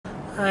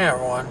Hi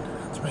everyone,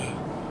 it's me.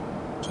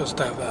 Just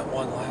have that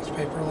one last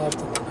paper left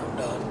and then I'm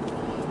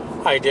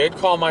done. I did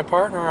call my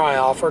partner, I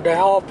offered to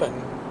help, and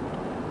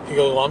he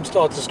goes, well, I'm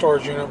still at the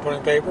storage unit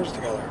putting papers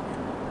together.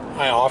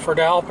 I offered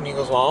to help and he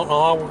goes, well, I don't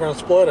know how we're going to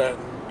split it.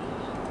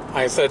 And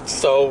I said,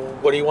 so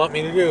what do you want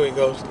me to do? He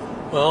goes,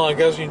 well, I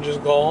guess you can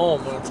just go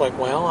home. And it's like,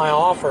 well, I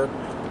offered.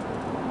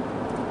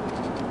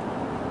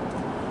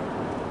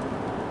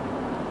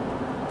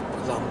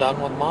 Because I'm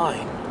done with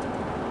mine.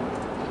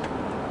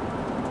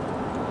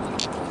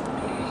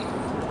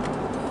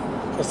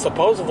 Because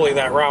supposedly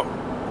that route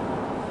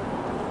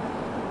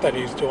that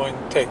he's doing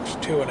takes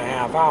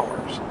 2.5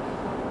 hours.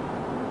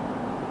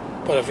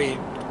 But if he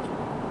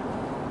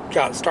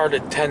got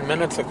started 10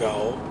 minutes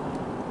ago,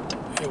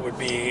 it would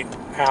be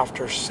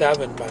after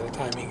 7 by the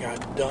time he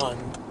got done,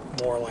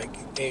 more like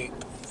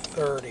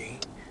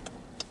 8:30.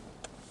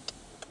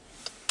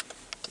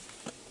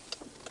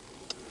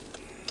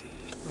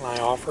 And I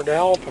offered to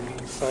help, and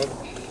he said,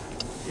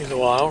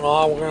 well, I don't know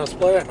how we're going to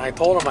split it. And I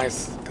told him,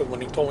 because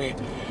when he told me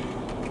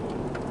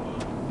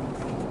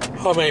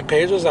how many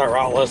pages that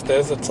route list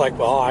is, it's like,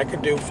 well, I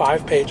could do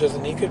 5 pages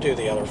and he could do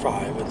the other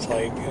 5. It's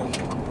like,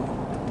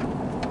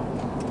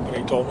 but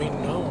he told me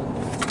no.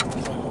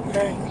 It's like,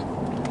 okay.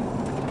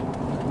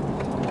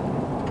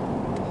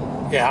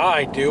 Yeah,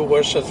 I do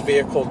wish this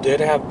vehicle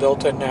did have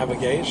built-in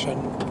navigation,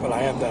 but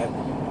I have that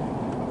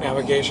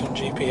navigation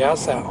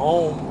GPS at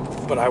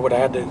home, but I would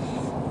have had to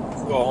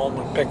go home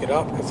and pick it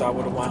up because I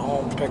would have went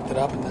home, picked it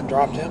up, and then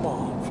dropped him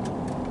off.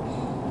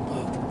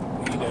 But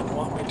he didn't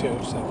want me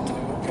to, so I was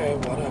like, okay,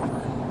 whatever.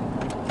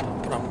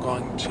 But I'm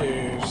going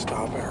to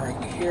stop it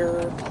right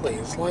here.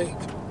 Please like,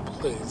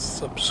 please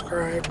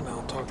subscribe, and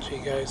I'll talk to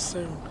you guys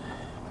soon.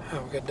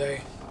 Have a good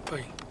day.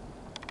 Bye.